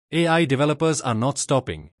AI developers are not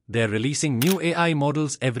stopping. They're releasing new AI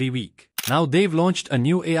models every week. Now they've launched a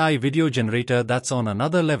new AI video generator that's on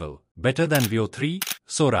another level, better than Veo3,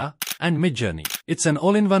 Sora, and MidJourney. It's an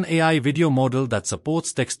all-in-one AI video model that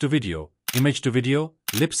supports text-to-video, image-to-video,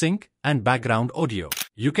 lip-sync, and background audio.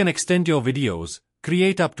 You can extend your videos,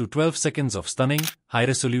 create up to 12 seconds of stunning,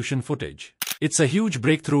 high-resolution footage. It's a huge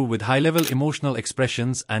breakthrough with high-level emotional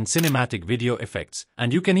expressions and cinematic video effects,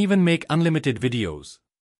 and you can even make unlimited videos.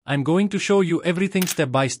 I'm going to show you everything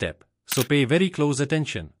step by step, so pay very close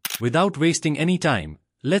attention. Without wasting any time,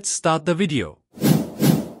 let's start the video.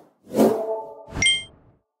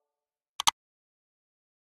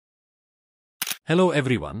 Hello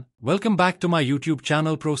everyone, welcome back to my YouTube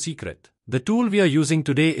channel Pro Secret. The tool we are using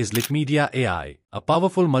today is Litmedia AI, a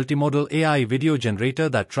powerful multimodal AI video generator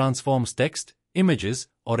that transforms text, images,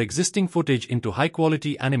 or existing footage into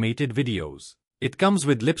high-quality animated videos. It comes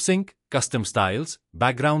with lip sync, custom styles,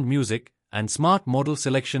 background music, and smart model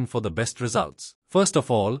selection for the best results. First of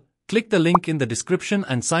all, click the link in the description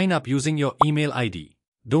and sign up using your email ID.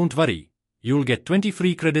 Don't worry, you'll get 20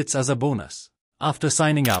 free credits as a bonus. After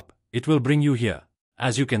signing up, it will bring you here.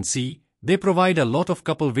 As you can see, they provide a lot of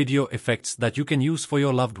couple video effects that you can use for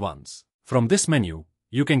your loved ones. From this menu,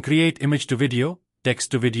 you can create image to video, text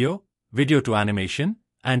to video, video to animation,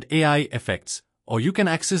 and AI effects, or you can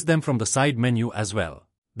access them from the side menu as well.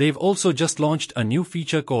 They've also just launched a new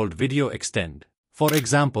feature called Video Extend. For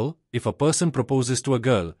example, if a person proposes to a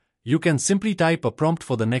girl, you can simply type a prompt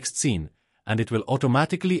for the next scene, and it will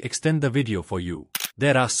automatically extend the video for you.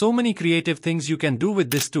 There are so many creative things you can do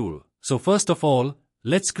with this tool. So first of all,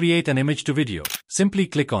 let's create an image to video. Simply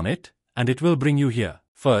click on it, and it will bring you here.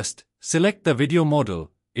 First, select the video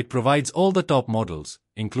model. It provides all the top models,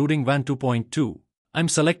 including WAN 2.2. I'm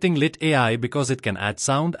selecting Lit AI because it can add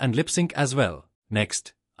sound and lip sync as well.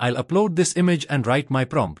 Next, I'll upload this image and write my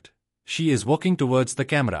prompt. She is walking towards the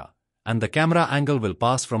camera, and the camera angle will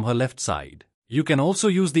pass from her left side. You can also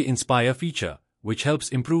use the Inspire feature, which helps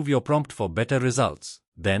improve your prompt for better results.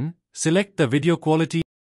 Then, select the video quality.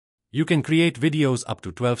 You can create videos up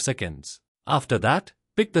to 12 seconds. After that,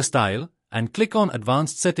 pick the style, and click on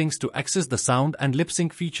Advanced Settings to access the sound and lip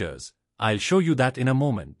sync features. I'll show you that in a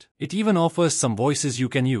moment. It even offers some voices you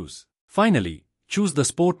can use. Finally, choose the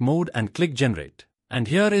Sport mode and click Generate. And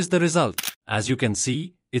here is the result. As you can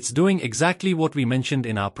see, it's doing exactly what we mentioned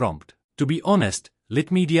in our prompt. To be honest,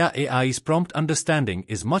 Litmedia AI's prompt understanding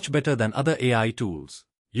is much better than other AI tools.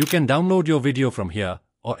 You can download your video from here,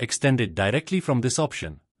 or extend it directly from this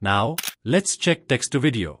option. Now, let's check text to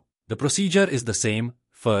video. The procedure is the same.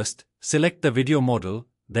 First, select the video model,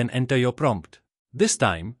 then enter your prompt. This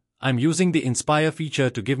time, I'm using the Inspire feature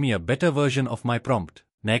to give me a better version of my prompt.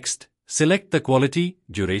 Next, select the quality,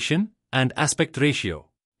 duration, and aspect ratio.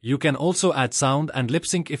 You can also add sound and lip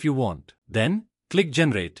sync if you want. Then, click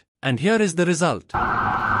Generate, and here is the result.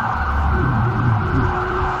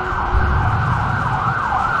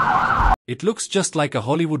 It looks just like a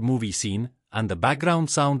Hollywood movie scene, and the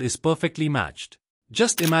background sound is perfectly matched.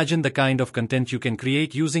 Just imagine the kind of content you can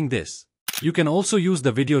create using this. You can also use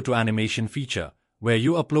the video to animation feature, where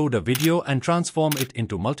you upload a video and transform it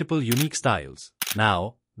into multiple unique styles.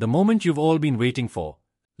 Now, the moment you've all been waiting for.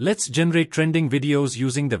 Let's generate trending videos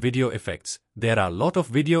using the video effects. There are a lot of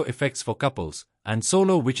video effects for couples and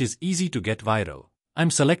solo, which is easy to get viral. I'm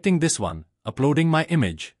selecting this one, uploading my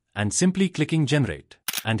image, and simply clicking Generate.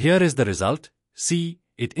 And here is the result. See,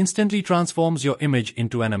 it instantly transforms your image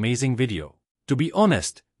into an amazing video. To be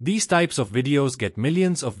honest, these types of videos get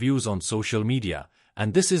millions of views on social media,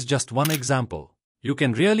 and this is just one example. You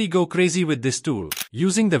can really go crazy with this tool.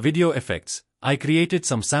 Using the video effects, I created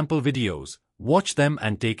some sample videos. Watch them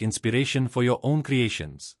and take inspiration for your own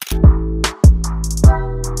creations.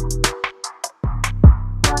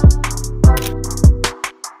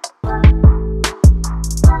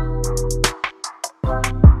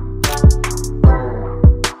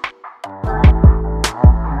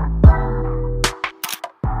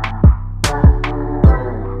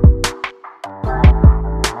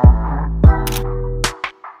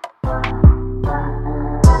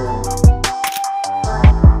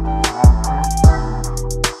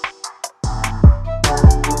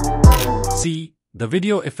 See, the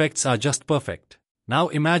video effects are just perfect. Now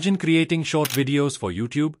imagine creating short videos for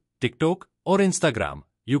YouTube, TikTok, or Instagram.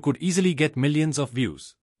 You could easily get millions of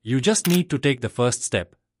views. You just need to take the first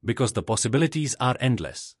step, because the possibilities are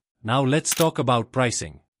endless. Now let's talk about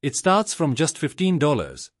pricing. It starts from just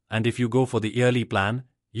 $15, and if you go for the yearly plan,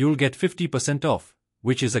 you'll get 50% off,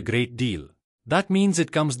 which is a great deal. That means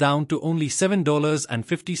it comes down to only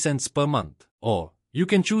 $7.50 per month. Or, you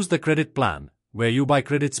can choose the credit plan, where you buy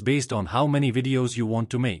credits based on how many videos you want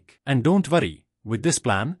to make. And don't worry, with this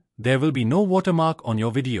plan, there will be no watermark on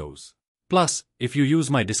your videos. Plus, if you use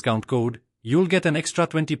my discount code, you'll get an extra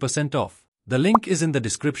 20% off. The link is in the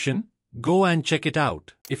description. Go and check it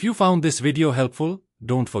out. If you found this video helpful,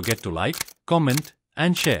 don't forget to like, comment,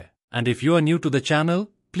 and share. And if you are new to the channel,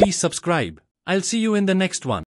 please subscribe. I'll see you in the next one.